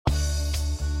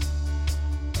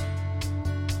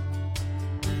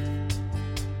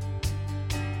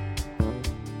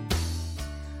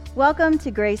Welcome to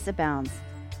Grace Abounds.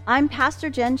 I'm Pastor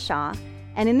Jen Shaw,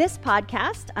 and in this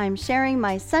podcast, I'm sharing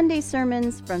my Sunday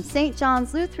sermons from St.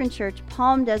 John's Lutheran Church,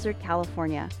 Palm Desert,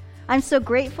 California. I'm so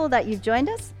grateful that you've joined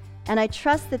us, and I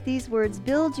trust that these words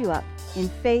build you up in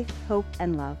faith, hope,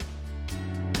 and love.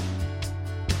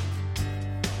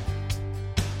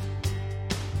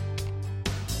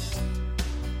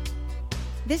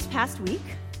 This past week,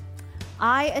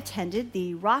 I attended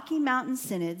the Rocky Mountain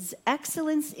Synod's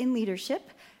Excellence in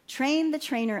Leadership Train the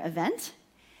Trainer event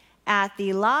at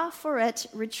the La Forêt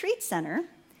Retreat Center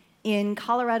in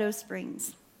Colorado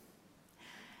Springs.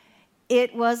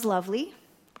 It was lovely.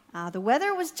 The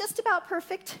weather was just about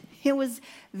perfect. It was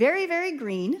very, very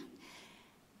green,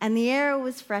 and the air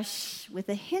was fresh with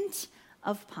a hint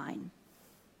of pine.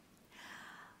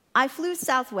 I flew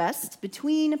southwest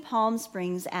between Palm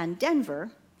Springs and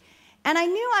Denver, and I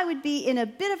knew I would be in a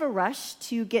bit of a rush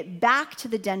to get back to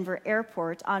the Denver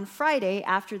airport on Friday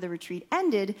after the retreat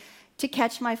ended to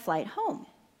catch my flight home.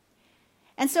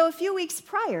 And so a few weeks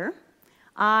prior,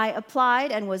 I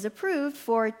applied and was approved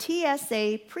for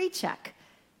TSA PreCheck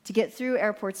to get through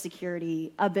airport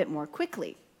security a bit more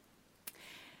quickly.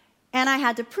 And I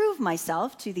had to prove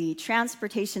myself to the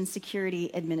Transportation Security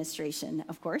Administration,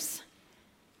 of course,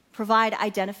 provide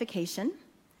identification,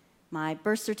 my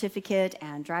birth certificate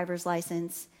and driver's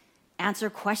license, answer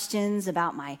questions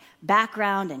about my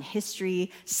background and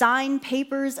history, sign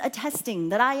papers attesting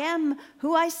that I am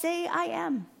who I say I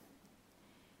am,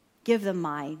 give them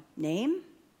my name,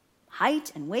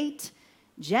 height and weight,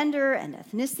 gender and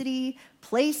ethnicity,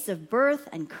 place of birth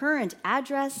and current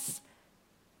address,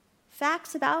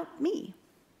 facts about me,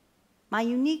 my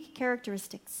unique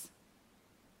characteristics,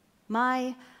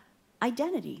 my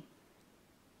identity.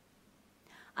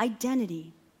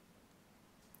 Identity.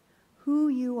 Who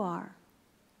you are.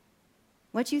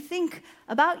 What you think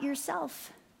about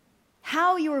yourself.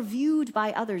 How you're viewed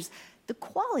by others. The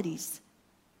qualities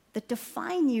that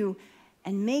define you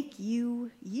and make you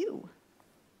you.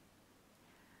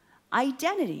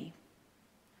 Identity,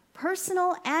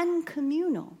 personal and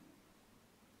communal,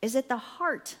 is at the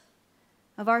heart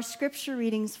of our scripture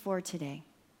readings for today.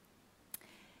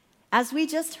 As we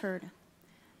just heard,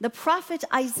 the prophet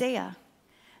Isaiah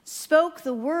spoke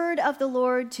the word of the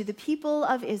Lord to the people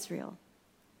of Israel,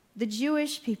 the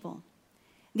Jewish people,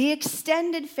 the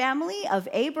extended family of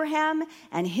Abraham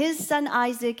and his son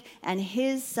Isaac and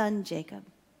his son Jacob,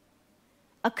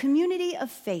 a community of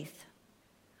faith,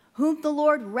 whom the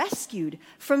Lord rescued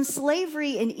from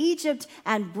slavery in Egypt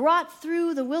and brought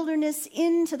through the wilderness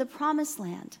into the promised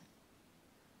land.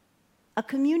 A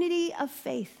community of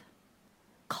faith,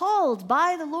 called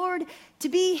by the Lord to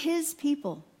be his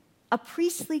people, a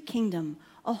priestly kingdom,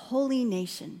 a holy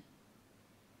nation,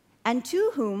 and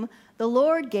to whom the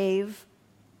Lord gave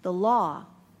the law,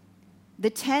 the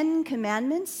 10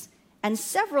 Commandments, and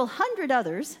several hundred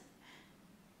others,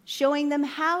 showing them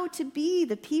how to be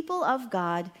the people of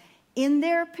God in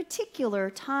their particular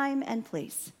time and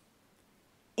place,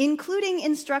 including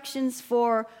instructions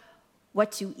for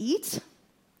what to eat,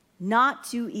 not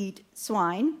to eat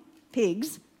swine,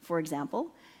 pigs, for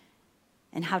example,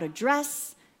 and how to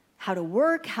dress, how to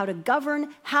work, how to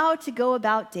govern, how to go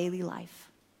about daily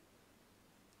life.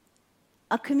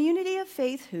 A community of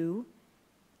faith who,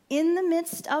 in the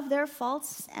midst of their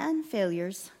faults and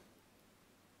failures,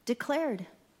 declared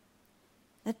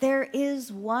that there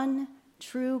is one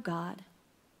true God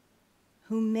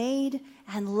who made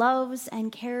and loves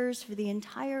and cares for the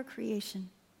entire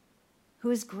creation, who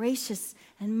is gracious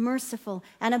and merciful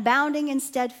and abounding in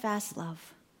steadfast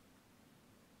love,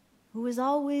 who is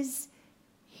always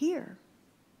here.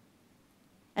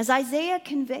 As Isaiah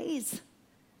conveys,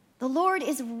 the Lord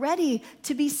is ready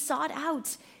to be sought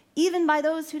out, even by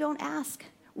those who don't ask,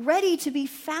 ready to be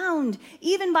found,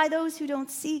 even by those who don't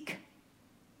seek,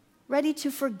 ready to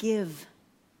forgive,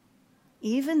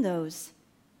 even those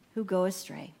who go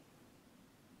astray.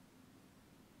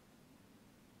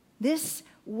 This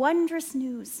wondrous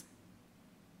news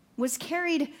was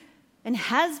carried and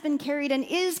has been carried and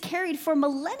is carried for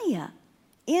millennia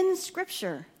in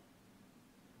Scripture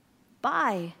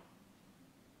by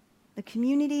the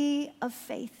community of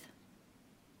faith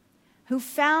who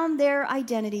found their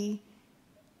identity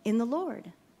in the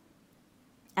Lord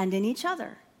and in each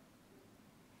other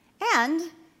and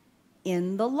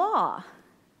in the law,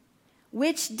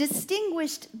 which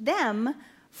distinguished them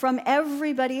from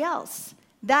everybody else,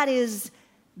 that is,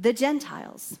 the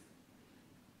Gentiles.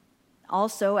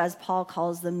 Also, as Paul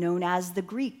calls them, known as the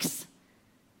Greeks,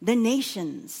 the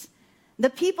nations, the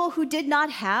people who did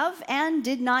not have and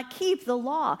did not keep the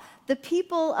law, the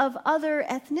people of other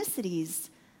ethnicities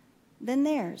than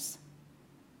theirs.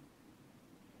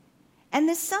 And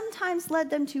this sometimes led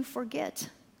them to forget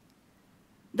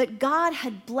that God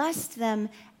had blessed them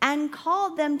and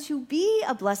called them to be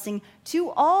a blessing to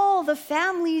all the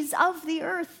families of the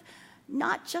earth,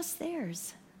 not just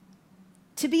theirs.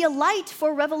 To be a light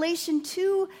for revelation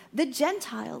to the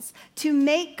Gentiles, to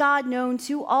make God known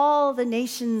to all the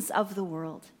nations of the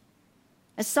world.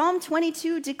 As Psalm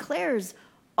 22 declares,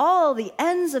 all the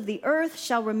ends of the earth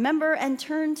shall remember and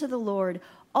turn to the Lord.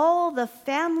 All the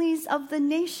families of the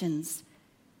nations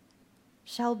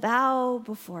shall bow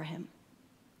before him.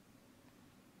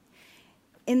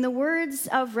 In the words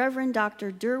of Reverend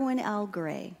Dr. Derwin L.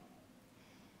 Gray,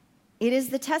 it is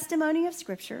the testimony of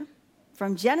Scripture,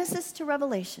 from Genesis to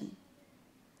Revelation,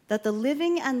 that the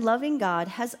living and loving God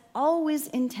has always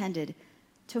intended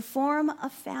to form a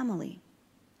family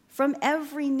from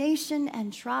every nation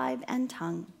and tribe and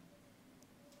tongue.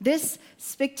 This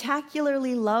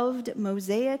spectacularly loved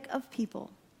mosaic of people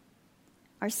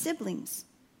are siblings,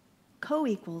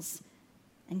 co-equals,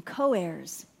 and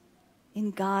co-heirs in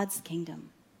God's kingdom.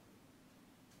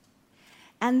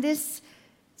 And this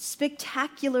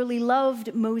spectacularly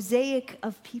loved mosaic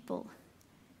of people,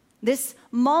 this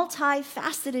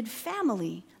multifaceted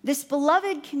family, this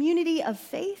beloved community of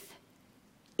faith,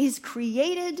 is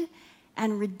created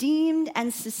and redeemed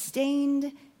and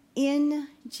sustained in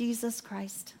Jesus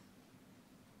Christ,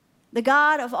 the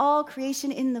God of all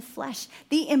creation in the flesh,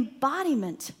 the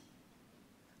embodiment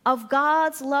of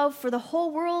God's love for the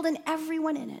whole world and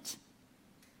everyone in it,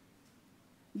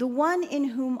 the one in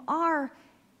whom our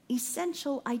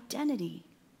essential identity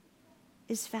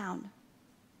is found.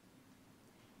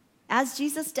 As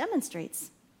Jesus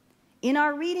demonstrates in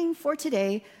our reading for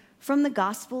today from the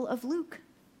Gospel of Luke.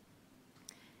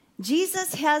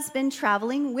 Jesus has been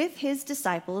traveling with his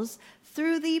disciples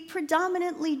through the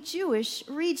predominantly Jewish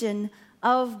region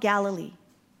of Galilee,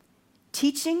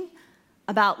 teaching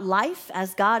about life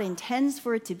as God intends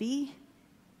for it to be,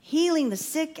 healing the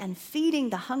sick and feeding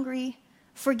the hungry,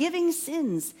 forgiving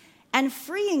sins, and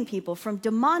freeing people from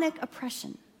demonic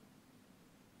oppression.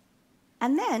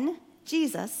 And then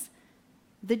Jesus,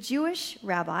 the Jewish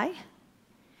rabbi,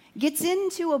 gets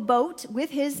into a boat with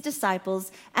his disciples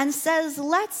and says,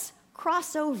 let's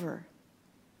cross over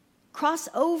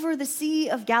the Sea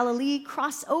of Galilee,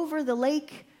 cross over the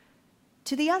lake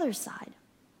to the other side,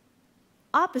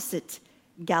 opposite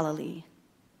Galilee,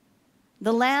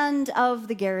 the land of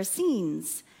the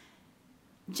Gerasenes,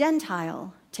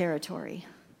 Gentile territory,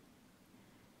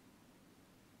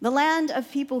 the land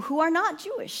of people who are not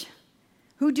Jewish,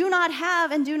 who do not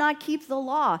have and do not keep the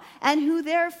law, and who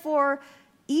therefore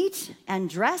eat and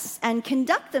dress and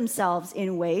conduct themselves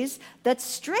in ways that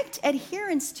strict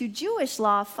adherents to Jewish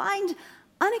law find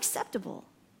unacceptable,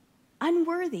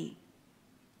 unworthy,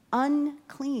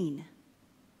 unclean,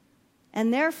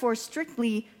 and therefore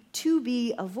strictly to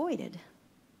be avoided.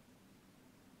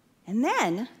 And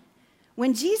then,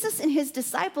 when Jesus and his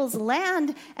disciples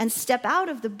land and step out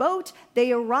of the boat,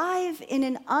 they arrive in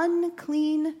an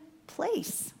unclean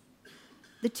place.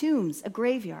 The tombs, a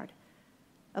graveyard,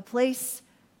 a place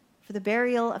for the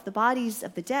burial of the bodies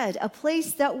of the dead, a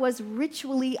place that was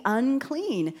ritually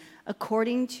unclean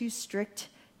according to strict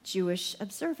Jewish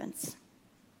observance.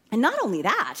 And not only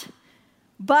that,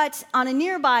 but on a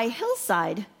nearby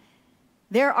hillside,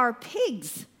 there are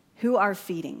pigs who are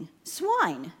feeding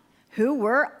swine, who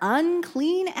were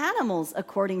unclean animals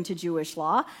according to Jewish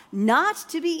law, not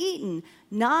to be eaten,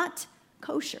 not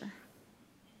kosher.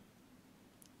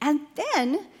 And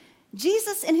then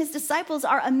Jesus and his disciples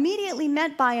are immediately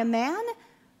met by a man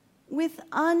with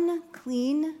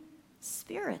unclean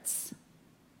spirits.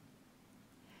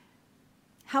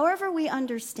 However we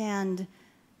understand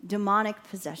demonic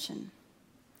possession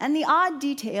and the odd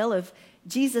detail of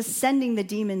Jesus sending the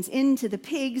demons into the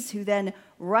pigs who then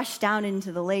rush down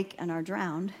into the lake and are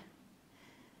drowned,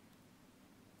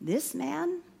 this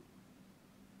man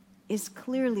is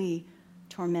clearly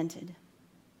tormented.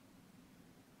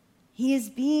 He is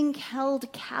being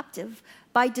held captive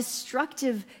by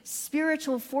destructive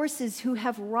spiritual forces who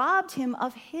have robbed him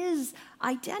of his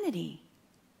identity.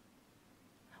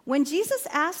 When Jesus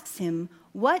asks him,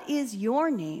 "What is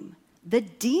your name?" the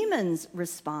demons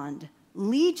respond,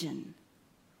 "Legion,"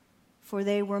 for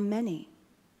they were many.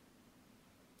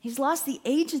 He's lost the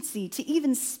agency to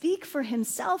even speak for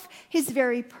himself. His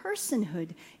very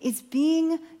personhood is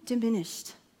being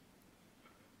diminished.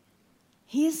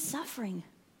 He is suffering.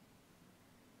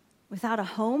 Without a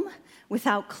home,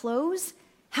 without clothes,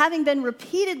 having been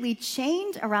repeatedly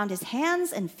chained around his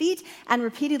hands and feet and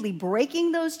repeatedly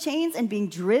breaking those chains and being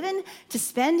driven to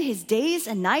spend his days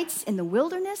and nights in the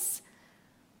wilderness,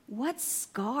 what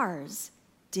scars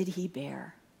did he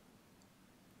bear?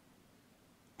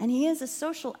 and he is a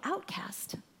social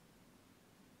outcast.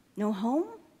 No home,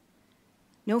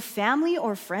 no family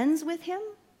or friends with him.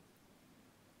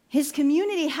 His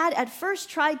community had at first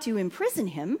tried to imprison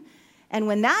him, and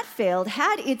when that failed,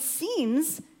 had, it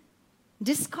seems,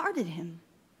 discarded him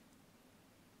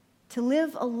to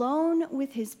live alone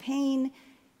with his pain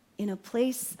in a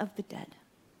place of the dead.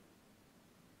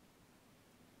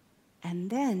 And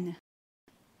then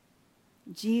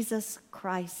Jesus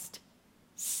Christ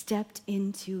stepped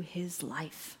into his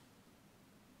life.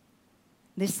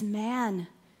 This man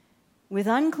with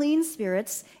unclean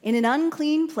spirits in an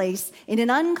unclean place, in an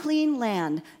unclean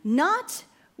land, not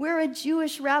where a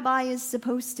Jewish rabbi is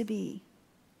supposed to be.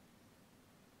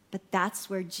 But that's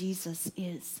where Jesus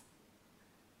is.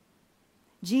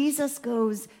 Jesus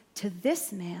goes to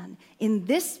this man, in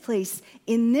this place,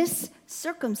 in this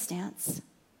circumstance.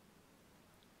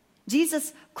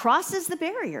 Jesus crosses the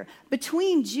barrier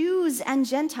between Jews and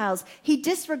Gentiles. He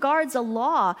disregards a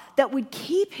law that would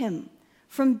keep him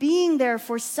from being there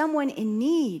for someone in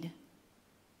need.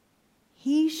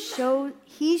 He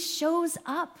shows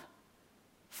up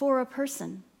for a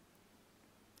person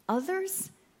others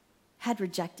had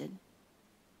rejected.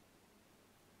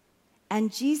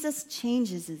 And Jesus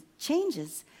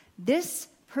changes this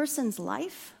person's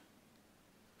life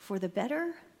for the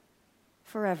better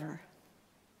forever.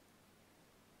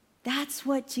 That's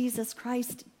what Jesus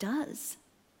Christ does.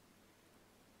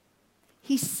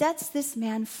 He sets this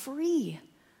man free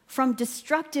from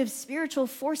destructive spiritual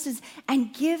forces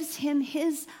and gives him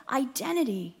his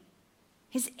identity,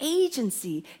 his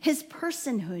agency, his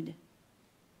personhood.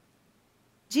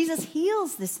 Jesus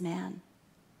heals this man.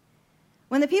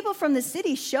 When the people from the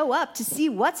city show up to see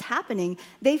what's happening,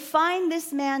 they find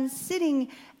this man sitting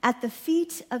at the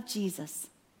feet of Jesus,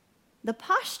 the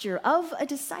posture of a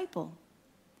disciple,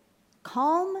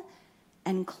 calm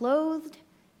and clothed,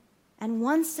 and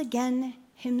once again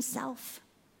himself.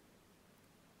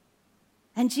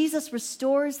 And Jesus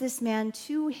restores this man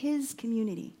to his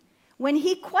community when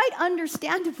he quite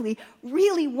understandably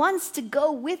really wants to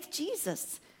go with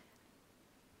Jesus.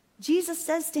 Jesus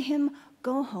says to him,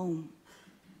 "Go home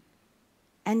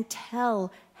and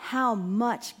tell how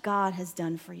much God has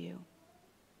done for you."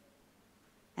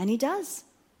 And he does.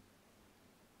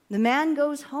 The man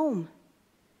goes home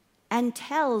and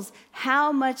tells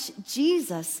how much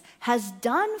Jesus has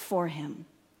done for him.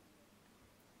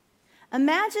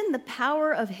 Imagine the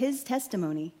power of his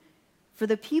testimony for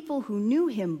the people who knew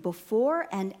him before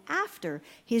and after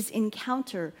his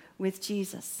encounter with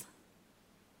Jesus.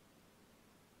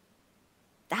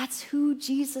 That's who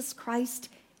Jesus Christ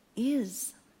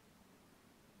is.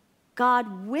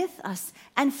 God with us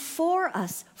and for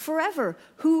us forever,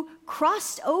 who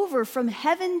crossed over from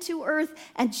heaven to earth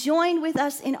and joined with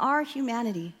us in our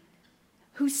humanity,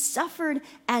 who suffered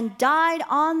and died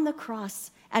on the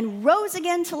cross and rose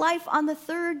again to life on the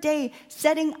third day,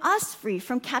 setting us free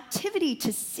from captivity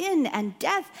to sin and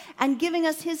death and giving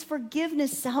us his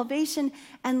forgiveness, salvation,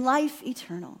 and life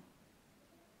eternal,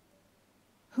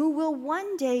 who will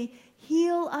one day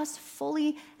heal us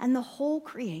fully and the whole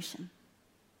creation,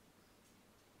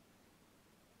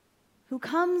 who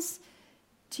comes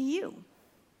to you,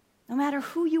 no matter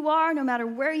who you are, no matter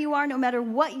where you are, no matter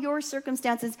what your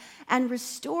circumstances, and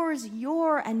restores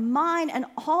your and mine and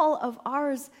all of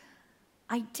ours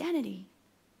identity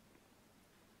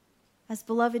as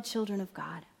beloved children of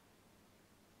God,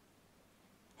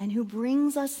 and who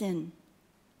brings us in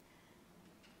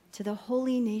to the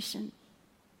holy nation,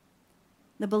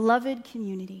 the beloved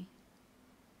community,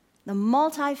 the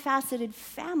multifaceted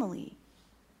family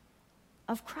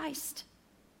of Christ.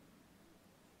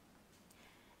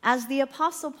 As the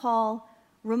Apostle Paul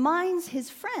reminds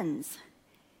his friends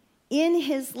in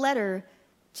his letter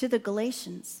to the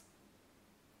Galatians,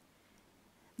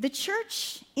 the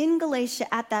church in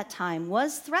Galatia at that time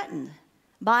was threatened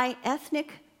by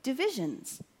ethnic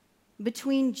divisions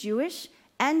between Jewish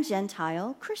and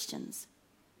Gentile Christians.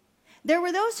 There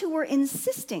were those who were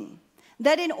insisting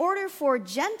that in order for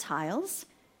Gentiles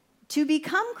to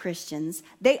become Christians,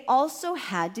 they also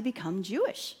had to become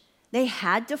Jewish. They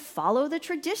had to follow the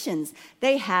traditions.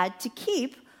 They had to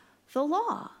keep the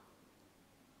law.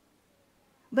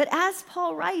 But as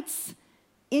Paul writes,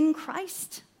 in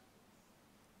Christ,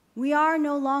 we are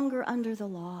no longer under the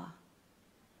law.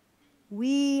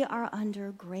 We are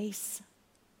under grace.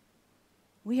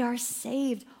 We are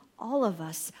saved, all of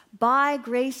us, by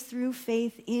grace through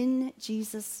faith in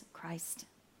Jesus Christ.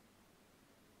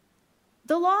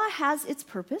 The law has its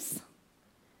purpose.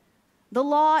 The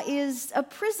law is a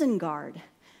prison guard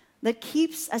that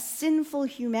keeps a sinful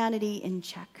humanity in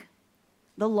check.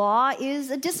 The law is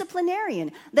a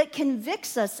disciplinarian that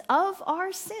convicts us of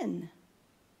our sin.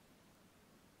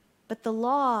 But the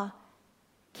law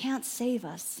can't save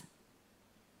us.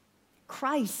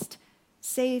 Christ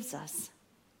saves us.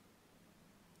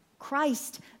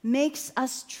 Christ makes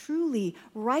us truly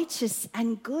righteous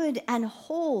and good and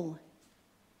whole.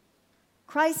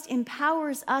 Christ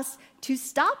empowers us to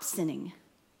stop sinning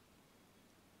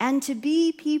and to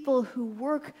be people who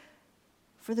work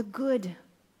for the good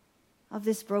of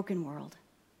this broken world.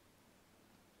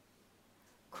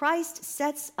 Christ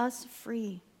sets us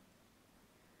free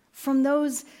from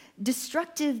those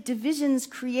destructive divisions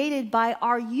created by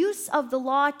our use of the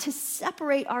law to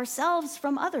separate ourselves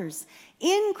from others.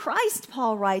 In Christ,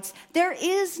 Paul writes, there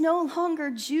is no longer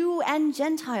Jew and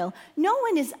Gentile. No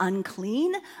one is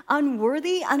unclean,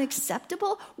 unworthy,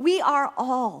 unacceptable. We are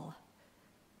all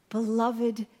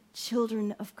beloved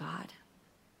children of God.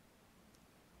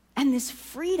 And this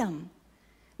freedom,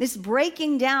 this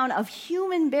breaking down of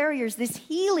human barriers, this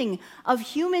healing of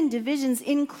human divisions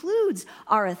includes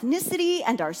our ethnicity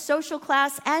and our social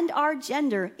class and our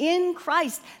gender. In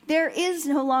Christ, there is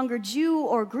no longer Jew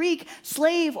or Greek,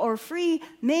 slave or free,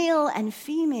 male and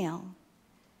female.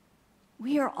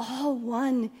 We are all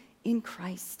one in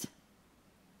Christ.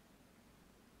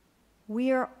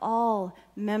 We are all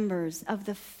members of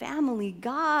the family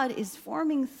God is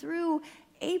forming through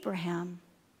Abraham.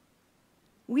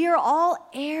 We are all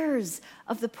heirs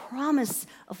of the promise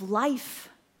of life.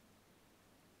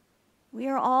 We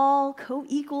are all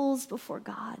co-equals before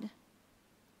God.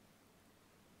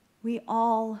 We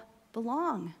all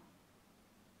belong.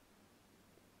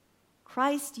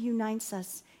 Christ unites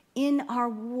us in our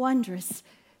wondrous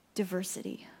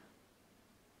diversity.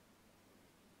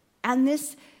 And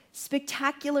this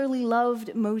spectacularly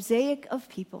loved mosaic of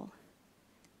people,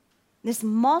 this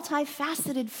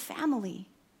multifaceted family,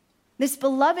 this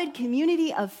beloved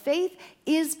community of faith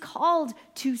is called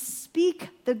to speak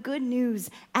the good news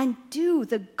and do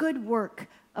the good work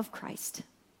of Christ.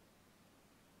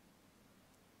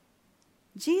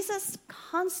 Jesus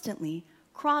constantly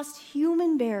crossed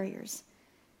human barriers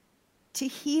to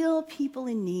heal people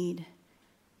in need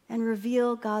and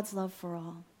reveal God's love for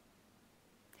all.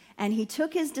 And he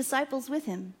took his disciples with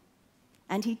him,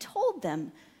 and he told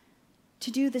them to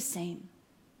do the same.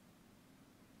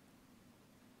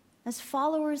 As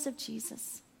followers of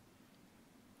Jesus,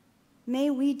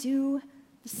 may we do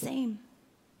the same.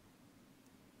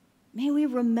 May we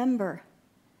remember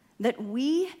that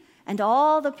we and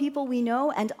all the people we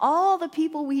know and all the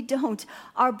people we don't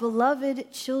are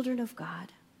beloved children of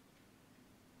God.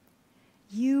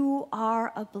 You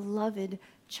are a beloved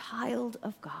child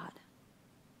of God.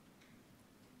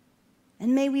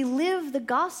 And may we live the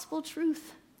gospel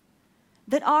truth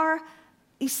that our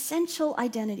essential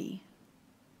identity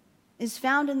is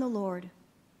found in the Lord,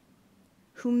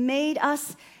 who made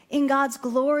us in God's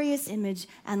glorious image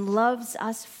and loves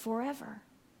us forever.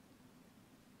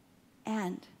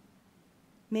 And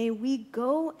may we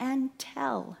go and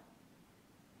tell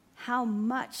how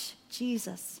much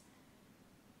Jesus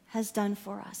has done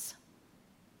for us.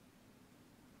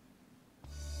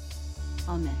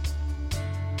 Amen.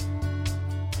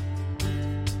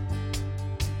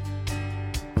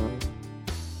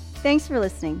 Thanks for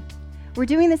listening. We're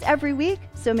doing this every week,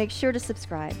 so make sure to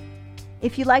subscribe.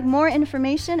 If you'd like more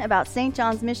information about St.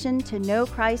 John's mission to know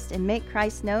Christ and make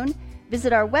Christ known,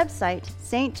 visit our website,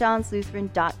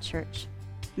 stjohnslutheran.church.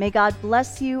 May God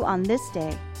bless you on this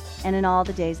day and in all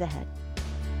the days ahead.